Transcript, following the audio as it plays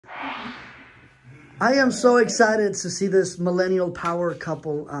I am so excited to see this millennial power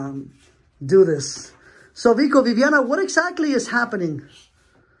couple do this. So, Vico, Viviana, what exactly is happening?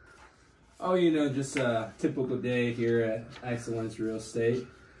 Oh, you know, just a typical day here at Excellence Real Estate.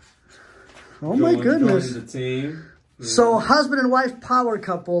 Oh, my goodness. Joining the team. So, husband and wife power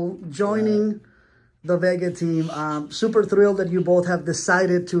couple joining the Vega team. Super thrilled that you both have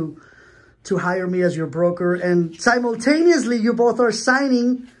decided to hire me as your broker. And simultaneously, you both are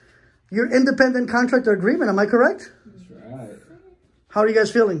signing your independent contractor agreement. Am I correct? That's right. How are you guys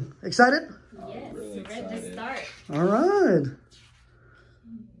feeling? Excited? Yes, really ready to start. All right.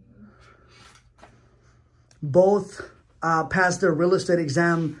 Both passed their real estate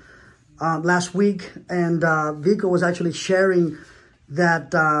exam last week. And Vico was actually sharing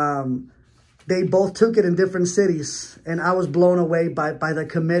that they both took it in different cities. And I was blown away by the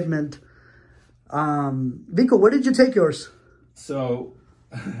commitment. Vico, where did you take yours? So...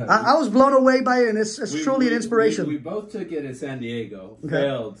 I was blown away by it, and it's truly an inspiration. We both took it in San Diego. Okay.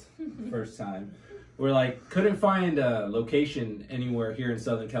 Failed first time. We're like, couldn't find a location anywhere here in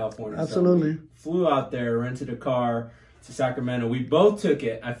Southern California. Absolutely. So we flew out there, rented a car to Sacramento. We both took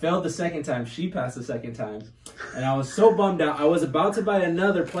it. I failed the second time. She passed the second time. And I was so bummed out. I was about to buy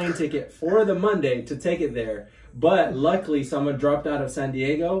another plane ticket for the Monday to take it there. But luckily, someone dropped out of San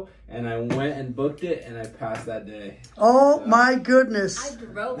Diego, and I went and booked it, and I passed that day. Oh, my goodness. I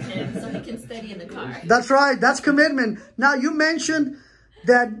drove him so he can study in the car. That's right. That's commitment. Now, you mentioned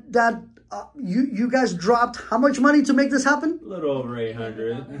that you guys dropped how much money to make this happen? A little over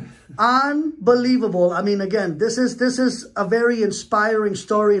 800. Unbelievable. I mean, again, this is a very inspiring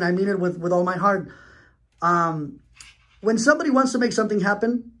story, and I mean it with all my heart. When somebody wants to make something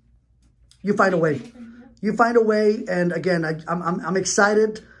happen, you find a way. You find a way, and again, I'm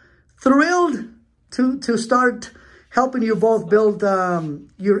excited, thrilled to start helping you both build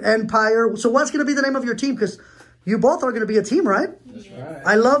your empire. So what's going to be the name of your team? Because you both are going to be a team, right? That's right.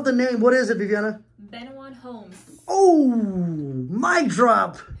 I love the name. What is it, Viviana? Ben1 Homes. Oh, mic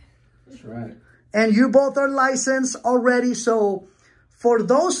drop. That's right. And you both are licensed already. So for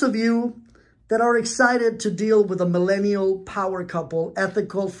those of you that are excited to deal with a millennial power couple,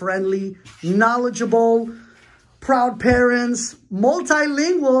 ethical, friendly, knowledgeable, proud parents,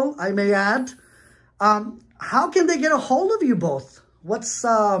 multilingual, I may add, how can they get a hold of you both? What's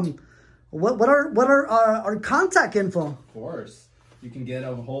what are our contact info? Of course. You can get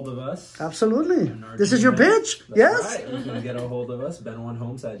a hold of us. Absolutely. This is your pitch? That's yes? Right. You can get a hold of us,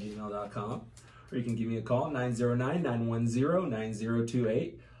 ben1homes@gmail.com. Or you can give me a call,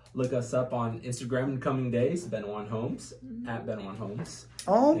 909-910-9028. Look us up on Instagram in the coming days, Ben1 Homes, at Ben1 Homes.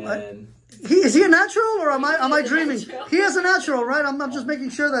 Oh, and is he a natural, or am I dreaming? He is a natural, right? I'm just making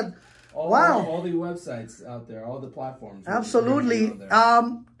sure that. Wow. All the websites out there, all the platforms. Absolutely.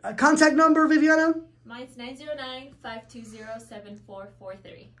 Contact number, Viviana? Mine's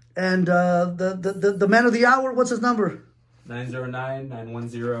 909-520-7443. And the man of the hour, what's his number?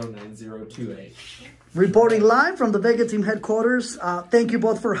 909-910-9028. Reporting live from the Vega Team headquarters. Thank you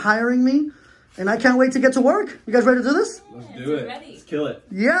both for hiring me. And I can't wait to get to work. You guys ready to do this? Let's do it. Ready. Let's kill it.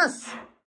 Yes.